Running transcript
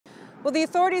Well, the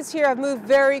authorities here have moved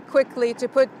very quickly to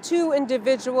put two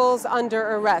individuals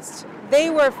under arrest. They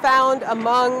were found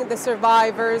among the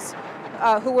survivors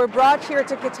who were brought here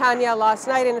to Catania last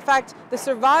night. And in fact, the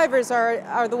survivors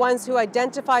are the ones who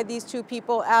identified these two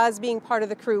people as being part of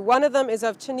the crew. One of them is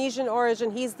of Tunisian origin.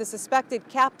 He's the suspected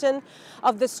captain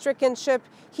of the stricken ship.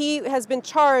 He has been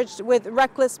charged with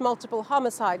reckless multiple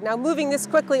homicide. Now, moving this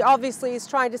quickly, obviously, is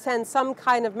trying to send some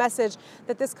kind of message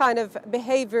that this kind of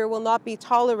behavior will not be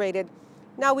tolerated.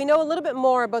 Now, we know a little bit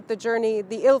more about the journey,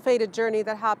 the ill-fated journey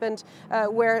that happened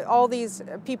where all these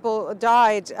people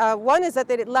died. One is that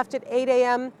they left at 8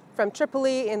 a.m. from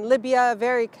Tripoli in Libya, a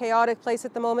very chaotic place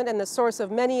at the moment and the source of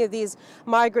many of these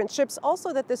migrant ships.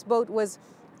 Also that this boat was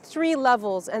 3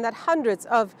 levels and that hundreds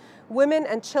of women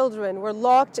and children were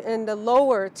locked in the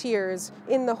lower tiers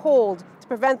in the hold to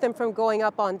prevent them from going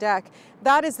up on deck.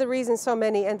 That is the reason so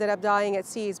many ended up dying at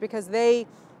sea, because they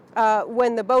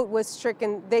when the boat was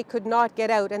stricken, they could not get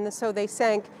out, and so they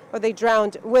sank or they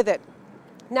drowned with it.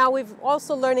 Now, we've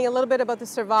also learning a little bit about the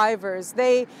survivors.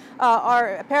 They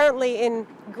are apparently in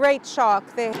great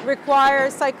shock. They require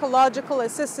psychological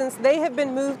assistance. They have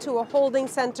been moved to a holding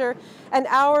center an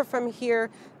hour from here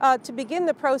to begin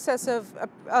the process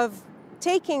of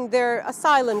taking their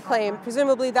asylum claim.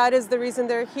 Presumably that is the reason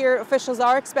they're here. Officials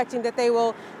are expecting that they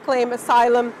will claim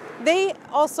asylum. They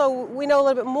also, we know a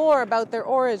little bit more about their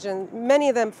origin, many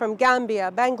of them from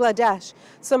Gambia, Bangladesh,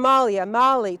 Somalia,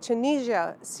 Mali,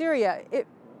 Tunisia, Syria.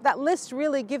 That list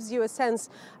really gives you a sense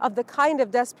of the kind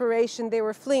of desperation they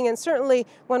were fleeing, and certainly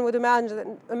one would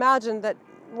imagine that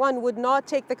one would not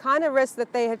take the kind of risk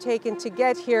that they have taken to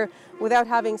get here without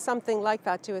having something like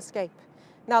that to escape.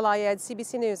 Nahlah,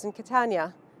 CBC News in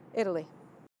Catania, Italy.